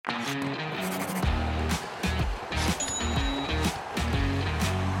Welcome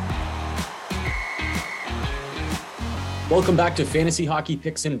back to Fantasy Hockey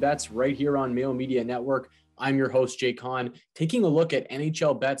Picks and Bets right here on Mayo Media Network. I'm your host, Jay Kahn, taking a look at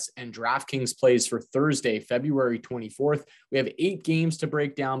NHL bets and DraftKings plays for Thursday, February 24th. We have 8 games to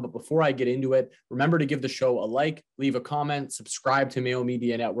break down, but before I get into it, remember to give the show a like, leave a comment, subscribe to Mayo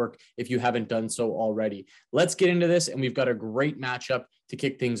Media Network if you haven't done so already. Let's get into this, and we've got a great matchup to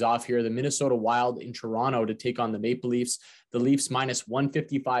kick things off here. The Minnesota Wild in Toronto to take on the Maple Leafs. The Leafs minus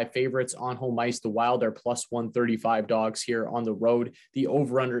 155 favorites on home ice. The Wild are plus 135 dogs here on the road. The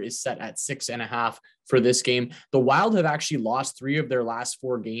over-under is set at 6.5 for this game. The Wild have actually lost 3 of their last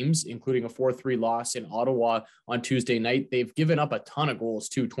 4 games, including a 4-3 loss in Ottawa on Tuesday night. They've given up a ton of goals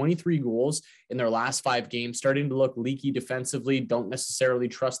too, 23 goals in their last 5 games, starting to look leaky defensively. Don't necessarily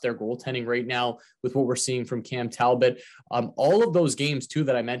trust their goaltending right now with what we're seeing from Cam Talbot. All of those games too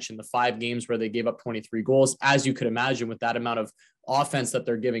that I mentioned, the 5 games where they gave up 23 goals, as you could imagine with that amount of offense that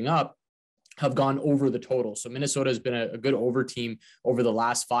they're giving up, have gone over the total. So Minnesota has been a good over team over the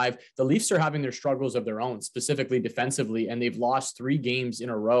last 5. The Leafs are having their struggles of their own, specifically defensively, and they've lost 3 games in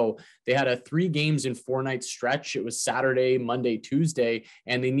a row. They had a 3 games in 4-night stretch. It was Saturday, Monday, Tuesday,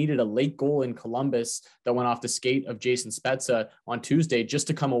 and they needed a late goal in Columbus that went off the skate of Jason Spezza on Tuesday just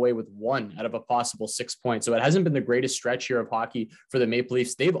to come away with 1 out of a possible 6 points. So it hasn't been the greatest stretch here of hockey for the Maple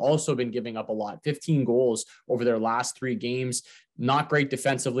Leafs. They've also been giving up a lot, 15 goals over their last 3 games. Not great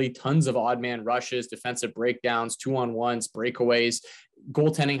defensively, tons of odd man rushes, defensive breakdowns, 2-on-1s, breakaways.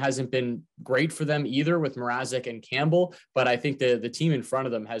 Goaltending hasn't been great for them either with Mrazek and Campbell, but I think the team in front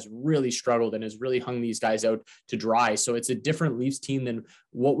of them has really struggled and has really hung these guys out to dry. So it's a different Leafs team than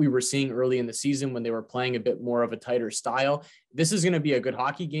what we were seeing early in the season when they were playing a bit more of a tighter style. This is going to be a good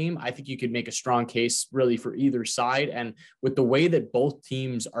hockey game. I think you could make a strong case really for either side. And with the way that both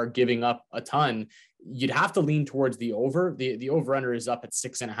teams are giving up a ton, you'd have to lean towards the over. The over-under is up at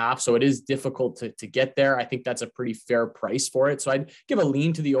 6.5, so it is difficult to get there. I think that's a pretty fair price for it. So I'd give a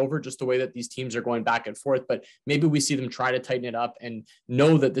lean to the over, just the way that these teams are going back and forth. But maybe we see them try to tighten it up and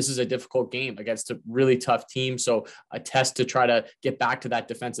know that this is a difficult game against a really tough team. So a test to try to get back to that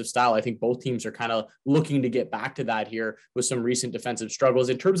defensive style. I think both teams are kind of looking to get back to that here with some recent defensive struggles.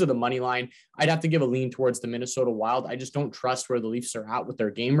 In terms of the money line, I'd have to give a lean towards the Minnesota Wild. I just don't trust where the Leafs are at with their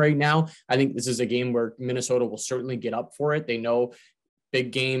game right now. I think this is a game where Minnesota will certainly get up for it. They know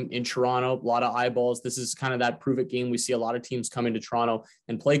big game in Toronto, a lot of eyeballs. This is kind of that prove it game. We see a lot of teams come into Toronto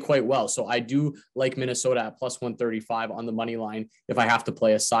and play quite well. So I do like Minnesota at plus 135 on the money line if I have to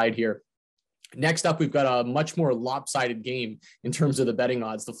play a side here. Next up, we've got a much more lopsided game in terms of the betting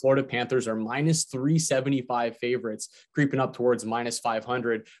odds. The Florida Panthers are minus 375 favorites, creeping up towards minus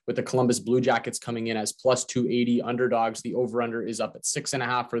 500, with the Columbus Blue Jackets coming in as plus 280 underdogs. The over-under is up at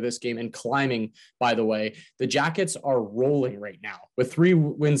 6.5 for this game and climbing, by the way. The Jackets are rolling right now with 3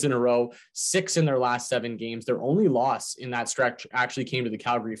 wins in a row, 6 in their last 7 games. Their only loss in that stretch actually came to the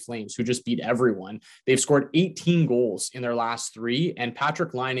Calgary Flames, who just beat everyone. They've scored 18 goals in their last 3, and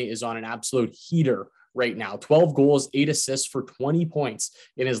Patrick Laine is on an absolute heater right now. 12 goals, 8 assists for 20 points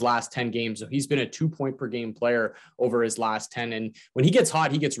in his last 10 games. So he's been a 2-point per game player over his last 10. And when he gets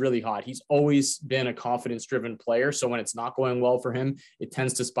hot, he gets really hot. He's always been a confidence-driven player. So when it's not going well for him, it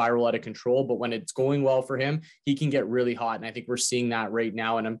tends to spiral out of control. But when it's going well for him, he can get really hot. And I think we're seeing that right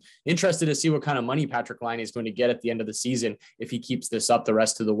now. And I'm interested to see what kind of money Patrick Laine is going to get at the end of the season if he keeps this up the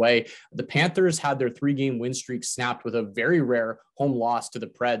rest of the way. The Panthers had their 3-game win streak snapped with a very rare home loss to the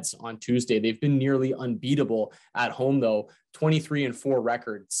Preds on Tuesday. They've been nearly unbeatable at home, though. 23-4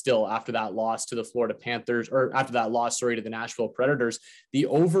 record still after that loss to the Florida Panthers, or after that loss, to the Nashville Predators. The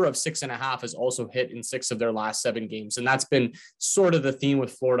over of 6.5 has also hit in 6 of their last 7 games. And that's been sort of the theme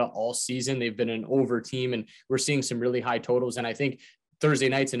with Florida all season. They've been an over team, and we're seeing some really high totals. And I think Thursday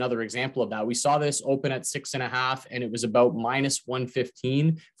night's another example of that. We saw this open at 6.5, and it was about minus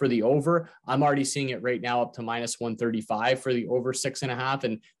 115 for the over. I'm already seeing it right now up to minus 135 for the over 6.5.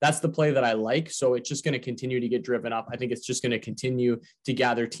 And that's the play that I like. So it's just going to continue to get driven up. I think it's just going to continue to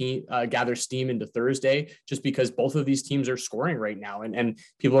gather steam into Thursday, just because both of these teams are scoring right now. And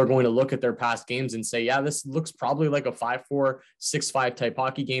people are going to look at their past games and say, yeah, this looks probably like a 5-4, 6-5 type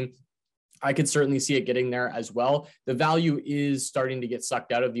hockey game. I could certainly see it getting there as well. The value is starting to get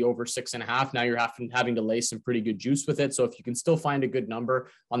sucked out of the over 6.5. Now you're having to lay some pretty good juice with it. So if you can still find a good number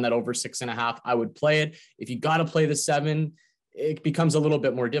on that over 6.5, I would play it. If you got to play the 7, it becomes a little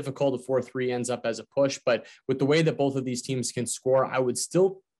bit more difficult. The 4-3 ends up as a push, but with the way that both of these teams can score, I would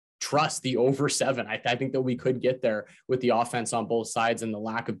still trust the over 7. I think that we could get there with the offense on both sides and the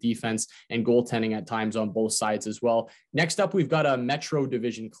lack of defense and goaltending at times on both sides as well. Next up, we've got a Metro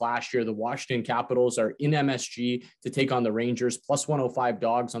Division clash here. The Washington Capitals are in MSG to take on the Rangers, plus 105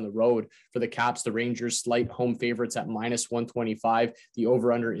 dogs on the road for the Caps. The Rangers slight home favorites at minus 125. The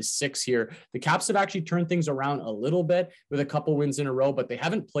over-under is 6 here. The Caps have actually turned things around a little bit with a couple wins in a row, but they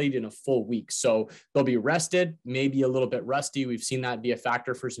haven't played in a full week. So they'll be rested, maybe a little bit rusty. We've seen that be a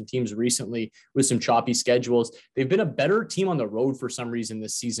factor for some teams recently with some choppy schedules. They've been a better team on the road for some reason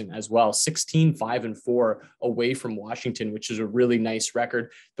this season as well. 16-5-4 away from Washington, which is a really nice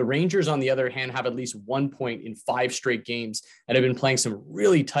record. The Rangers, on the other hand, have at least 1 point in 5 straight games and have been playing some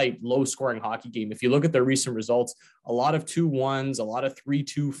really tight, low-scoring hockey game. If you look at their recent results, a lot of 2-1s, a lot of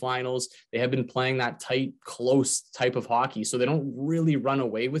 3-2 finals. They have been playing that tight, close type of hockey. So they don't really run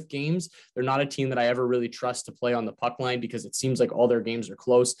away with games. They're not a team that I ever really trust to play on the puck line because it seems like all their games are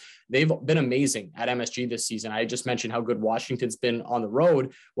close. They've been amazing at MSG this season. I just mentioned how good Washington's been on the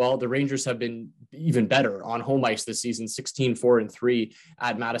road. Well, the Rangers have been even better on home ice this season, 16-4-3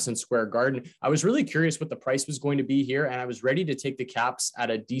 at Madison Square Garden. I was really curious what the price was going to be here, and I was ready to take the Caps at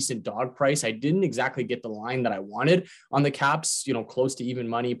a decent dog price. I didn't exactly get the line that I wanted on the Caps, close to even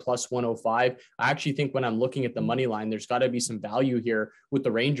money, plus 105. I actually think when I'm looking at the money line, there's got to be some value here with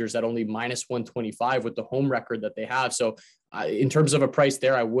the Rangers at only minus 125 with the home record that they have. So in terms of a price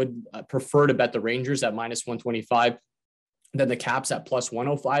there, I would prefer to bet the Rangers at minus 125 than the Caps at plus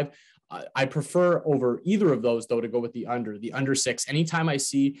 105. I prefer over either of those, though, to go with the under 6. Anytime I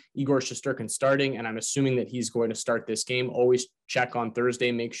see Igor Shesterkin starting, and I'm assuming that he's going to start this game, always check on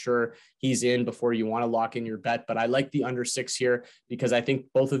Thursday, make sure he's in before you want to lock in your bet. But I like the under 6 here because I think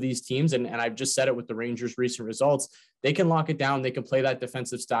both of these teams, and I've just said it with the Rangers' recent results, they can lock it down. They can play that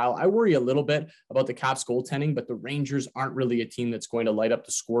defensive style. I worry a little bit about the Caps goaltending, but the Rangers aren't really a team that's going to light up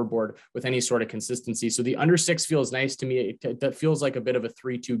the scoreboard with any sort of consistency. So the under 6 feels nice to me. That feels like a bit of a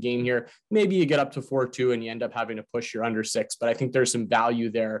 3-2 game here. Maybe you get up to 4-2 and you end up having to push your under 6, but I think there's some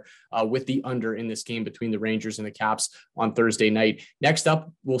value there with the under in this game between the Rangers and the Caps on Thursday night. Next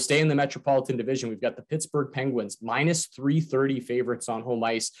up, we'll stay in the Metropolitan Division. We've got the Pittsburgh Penguins, minus 330 favorites on home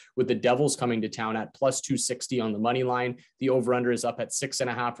ice with the Devils coming to town at plus 260 on the money line. The over-under is up at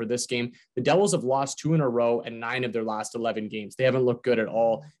 6.5 for this game. The Devils have lost 2 in a row and 9 of their last 11 games. They haven't looked good at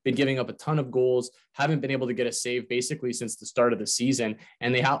all, been giving up a ton of goals, haven't been able to get a save basically since the start of the season.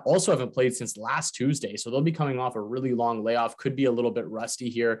 And they also haven't played since last Tuesday. So they'll be coming off a really long layoff, could be a little bit rusty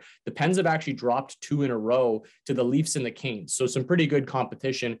here. The Pens have actually dropped 2 in a row to the Leafs and the Canes. So some pretty good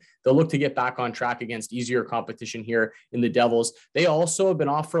competition. They'll look to get back on track against easier competition here in the Devils. They also have been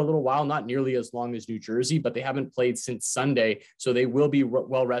off for a little while, not nearly as long as New Jersey, but they haven't played since Sunday. So they will be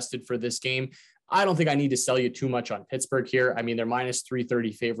well rested for this game. I don't think I need to sell you too much on Pittsburgh here. I mean, they're minus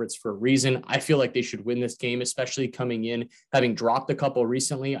 330 favorites for a reason. I feel like they should win this game, especially coming in, having dropped a couple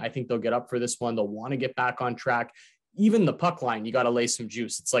recently. I think they'll get up for this one. They'll want to get back on track. Even the puck line, you got to lay some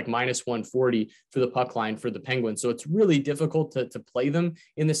juice. It's like minus 140 for the puck line for the Penguins. So it's really difficult to play them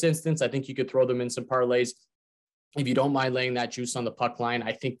in this instance. I think you could throw them in some parlays. If you don't mind laying that juice on the puck line,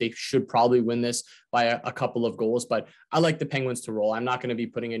 I think they should probably win this by a couple of goals, but I like the Penguins to roll. I'm not going to be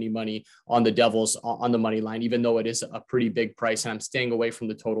putting any money on the Devils on the money line, even though it is a pretty big price, and I'm staying away from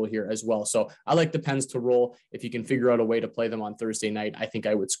the total here as well. So I like the Pens to roll. If you can figure out a way to play them on Thursday night, I think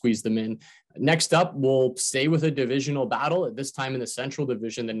I would squeeze them in. Next up, we'll stay with a divisional battle. At this time in the Central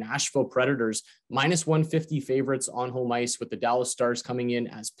Division, the Nashville Predators, minus 150 favorites on home ice with the Dallas Stars coming in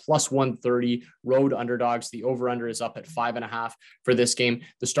as plus 130 road underdogs. The over-under is up at 5.5 for this game.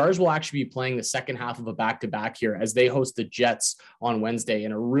 The Stars will actually be playing the second half of a back-to-back here as they host the Jets on Wednesday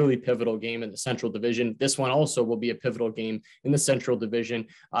in a really pivotal game in the Central Division. This one also will be a pivotal game in the Central Division.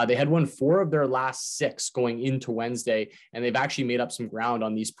 They had won 4 of their last 6 going into Wednesday, and they've actually made up some ground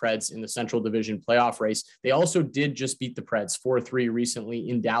on these Preds in the Central Division playoff race. They also did just beat the Preds 4-3 recently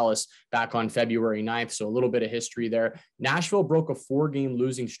in Dallas back on February 9th, so a little bit of history there. Nashville broke a 4-game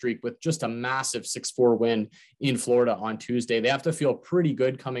losing streak with just a massive 6-4 win in Florida on Tuesday. They have to feel pretty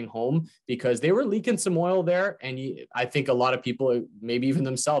good coming home because they were leaking some oil there, and I think a lot of people, maybe even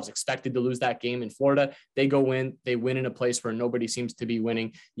themselves, expected to lose that game in Florida. They win in a place where nobody seems to be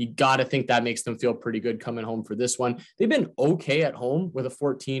winning. You got to think that makes them feel pretty good coming home for this one. They've been okay at home with a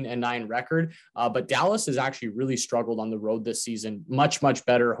 14-9 record. But Dallas has actually really struggled on the road this season. Much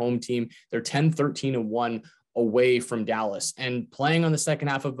better home team. They're 10-13-1 away from Dallas, and playing on the second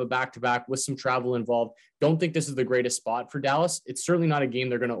half of a back-to-back with some travel involved. Don't think this is the greatest spot for Dallas. It's certainly not a game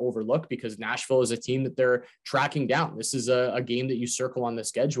they're going to overlook because Nashville is a team that they're tracking down. This is a game that you circle on the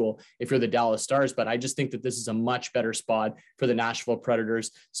schedule if you're the Dallas Stars, but I just think that this is a much better spot for the Nashville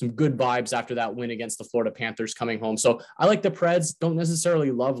Predators. Some good vibes after that win against the Florida Panthers coming home. So I like the Preds. Don't necessarily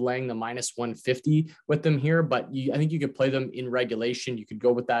love laying the -150 with them here, but I think you could play them in regulation. You could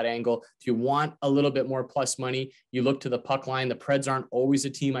go with that angle. If you want a little bit more plus money, you look to the puck line. The Preds aren't always a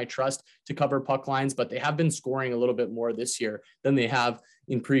team I trust to cover puck lines, but they have been scoring a little bit more this year than they have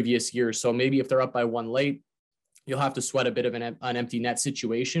in previous years. So maybe if they're up by one late, you'll have to sweat a bit of an empty net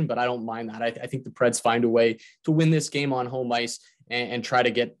situation, but I don't mind that. I think the Preds find a way to win this game on home ice and try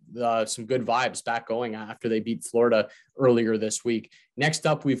to get some good vibes back going after they beat Florida earlier this week. Next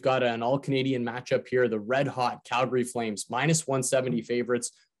up, we've got an all-Canadian matchup here. The red hot Calgary Flames, -170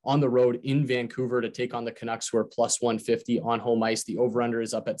 favorites on the road in Vancouver to take on the Canucks, who are +150 on home ice. The over-under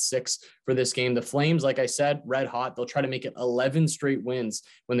is up at 6 for this game. The Flames, like I said, red hot. They'll try to make it 11 straight wins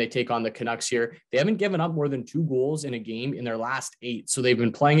when they take on the Canucks here. They haven't given up more than 2 goals in a game in their last 8. So they've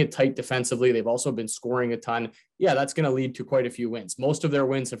been playing it tight defensively. They've also been scoring a ton. Yeah, that's going to lead to quite a few wins. Most of their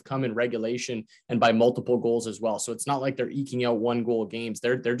wins have come in regulation and by multiple goals as well. So it's not like they're eking out 1-goal games.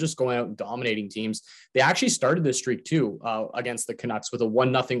 They're just going out and dominating teams. They actually started this streak too against the Canucks with a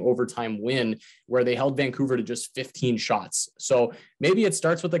 1-0 overtime win where they held Vancouver to just 15 shots. So maybe it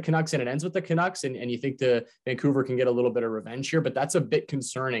starts with the Canucks and it ends with the Canucks, and you think the Vancouver can get a little bit of revenge here, but that's a bit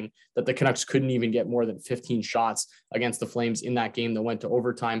concerning that the Canucks couldn't even get more than 15 shots against the Flames in that game that went to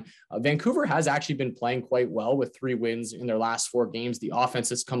overtime. Vancouver has actually been playing quite well with 3 wins in their last 4 games. The offense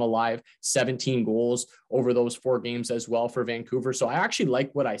has come alive, 17 goals over those 4 games as well for Vancouver. So I actually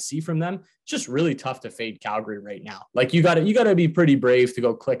like what I see from them. It's just really tough to fade Calgary right now. Like you got to be pretty brave to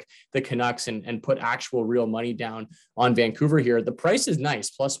go click the Canucks and put actual real money down on Vancouver here. The price is nice,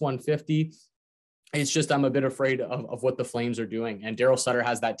 +150. It's just I'm a bit afraid of what the Flames are doing. And Daryl Sutter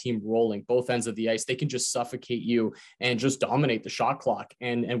has that team rolling both ends of the ice. They can just suffocate you and just dominate the shot clock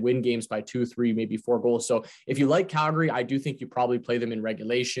and win games by 2, 3, maybe 4 goals. So if you like Calgary, I do think you probably play them in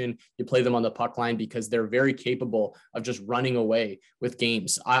regulation. You play them on the puck line because they're very capable of just running away with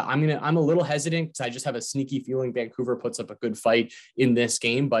games. I'm a little hesitant because I just have a sneaky feeling Vancouver puts up a good fight in this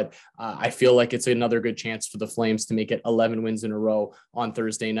game, but I feel like it's another good chance for the Flames to make it 11 wins in a row on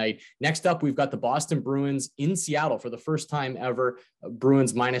Thursday night. Next up, we've got the Boston Bruins in Seattle for the first time ever.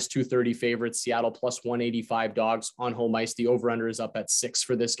 Bruins -230 favorites, Seattle +185 dogs on home ice. The over-under is up at 6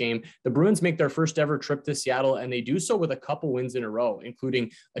 for this game. The Bruins make their first ever trip to Seattle, and they do so with a couple wins in a row,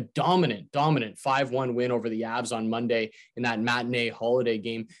 including a dominant 5-1 win over the Avs on Monday in that matinee holiday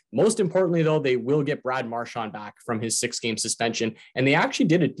game. Most importantly, though, they will get Brad Marchand back from his 6-game suspension, and they actually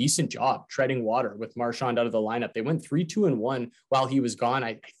did a decent job treading water with Marchand out of the lineup. They went 3-2-1 while he was gone.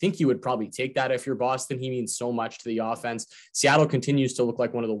 I think you would probably take that if you're Boston. He means so much to the offense. Seattle continues to look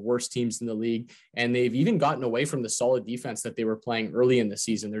like one of the worst teams in the league, and they've even gotten away from the solid defense that they were playing early in the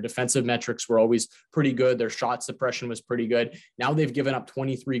season. Their defensive metrics were always pretty good. Their shot suppression was pretty good. Now they've given up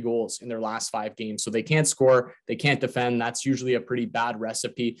 23 goals in their last 5 games. So they can't score. They can't defend. That's usually a pretty bad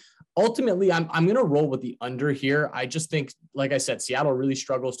recipe. Ultimately, I'm going to roll with the under here. I just think, like I said, Seattle really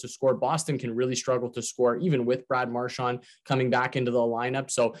struggles to score. Boston can really struggle to score, even with Brad Marchand coming back into the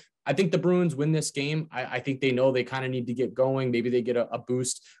lineup. So I think the Bruins win this game. I think they know they kind of need to get going. Maybe they get a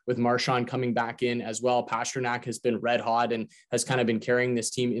boost with Marchand coming back in as well. Pasternak has been red hot and has kind of been carrying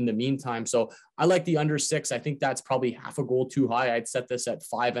this team in the meantime. So I like the under 6. I think that's probably half a goal too high. I'd set this at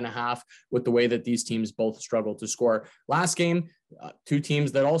 5.5 with the way that these teams both struggle to score. Last game, 2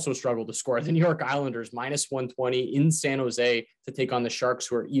 teams that also struggle to score. The New York Islanders -120 in San Jose to take on the Sharks,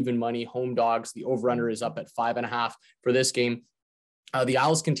 who are even money home dogs. The over-under is up at 5.5 for this game. The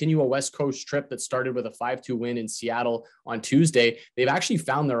Owls continue a West Coast trip that started with a 5-2 win in Seattle on Tuesday. They've actually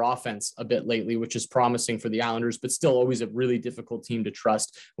found their offense a bit lately, which is promising for the Islanders, but still always a really difficult team to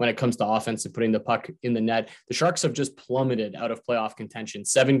trust when it comes to offense and putting the puck in the net. The Sharks have just plummeted out of playoff contention.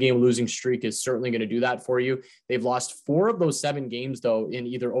 7-game losing streak is certainly going to do that for you. They've lost 4 of those 7 games, though, in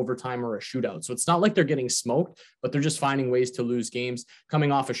either overtime or a shootout. So it's not like they're getting smoked, but they're just finding ways to lose games.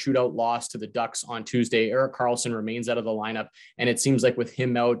 Coming off a shootout loss to the Ducks on Tuesday, Erik Karlsson remains out of the lineup, and it seems like with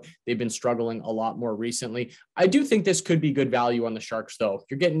him out, they've been struggling a lot more recently. I do think this could be good value on the Sharks, though. If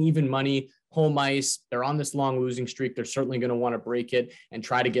you're getting even money, home ice, they're on this long losing streak. They're certainly going to want to break it and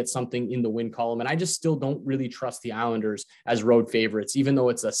try to get something in the win column. And I just still don't really trust the Islanders as road favorites, even though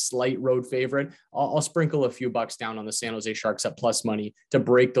it's a slight road favorite. I'll sprinkle a few bucks down on the San Jose Sharks at plus money to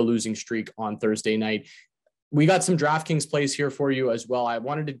break the losing streak on Thursday night. We got some DraftKings plays here for you as well. I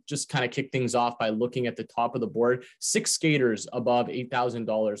wanted to just kind of kick things off by looking at the top of the board. 6 skaters above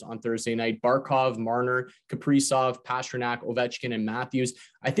 $8,000 on Thursday night. Barkov, Marner, Kaprizov, Pastrnak, Ovechkin, and Matthews.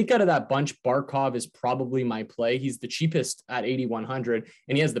 I think out of that bunch, Barkov is probably my play. He's the cheapest at 8,100,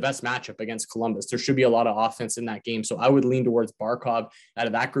 and he has the best matchup against Columbus. There should be a lot of offense in that game, so I would lean towards Barkov out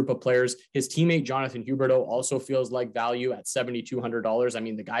of that group of players. His teammate, Jonathan Huberdeau, also feels like value at $7,200. I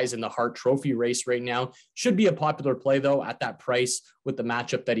mean, the guy's in the Hart Trophy race right now. Should be a popular play, though, at that price with the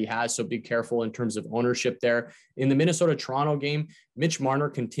matchup that he has. So be careful in terms of ownership there. In the Minnesota-Toronto game, Mitch Marner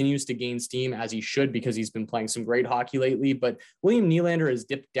continues to gain steam, as he should, because he's been playing some great hockey lately. But William Nylander has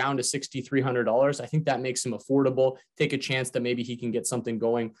dipped down to $6,300. I think that makes him affordable. Take a chance that maybe he can get something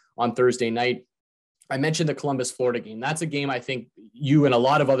going on Thursday night. I mentioned the Columbus-Florida game. That's a game I think you and a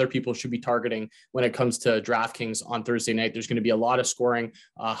lot of other people should be targeting when it comes to DraftKings on Thursday night. There's going to be a lot of scoring,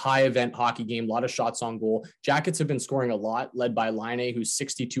 high event hockey game, a lot of shots on goal. Jackets have been scoring a lot, led by Laine, who's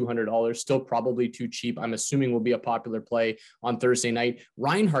 $6,200, still probably too cheap. I'm assuming will be a popular play on Thursday night.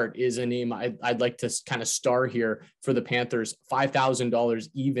 Reinhart is a name I'd like to kind of star here for the Panthers, $5,000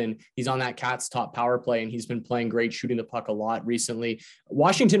 even. He's on that Cats top power play, and he's been playing great, shooting the puck a lot recently.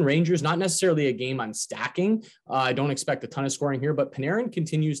 Washington Rangers, not necessarily a game I'm stacking. I don't expect a ton of scoring here, but Panarin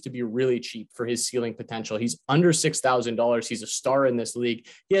continues to be really cheap for his ceiling potential. He's under $6,000. He's a star in this league.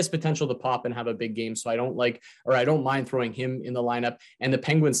 He has potential to pop and have a big game. So I don't mind throwing him in the lineup. And the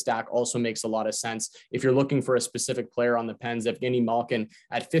Penguin stack also makes a lot of sense. If you're looking for a specific player on the Pens, Evgeny Malkin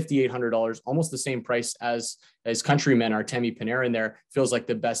at $5,800, almost the same price as countryman Artemi Panarin there, feels like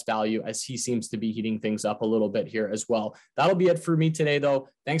the best value, as he seems to be heating things up a little bit here as well. That'll be it for me today, though.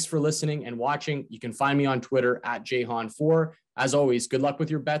 Thanks for listening and watching. You can find me on Twitter at jhan4. As always, good luck with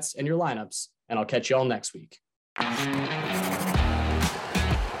your bets and your lineups, and I'll catch you all next week.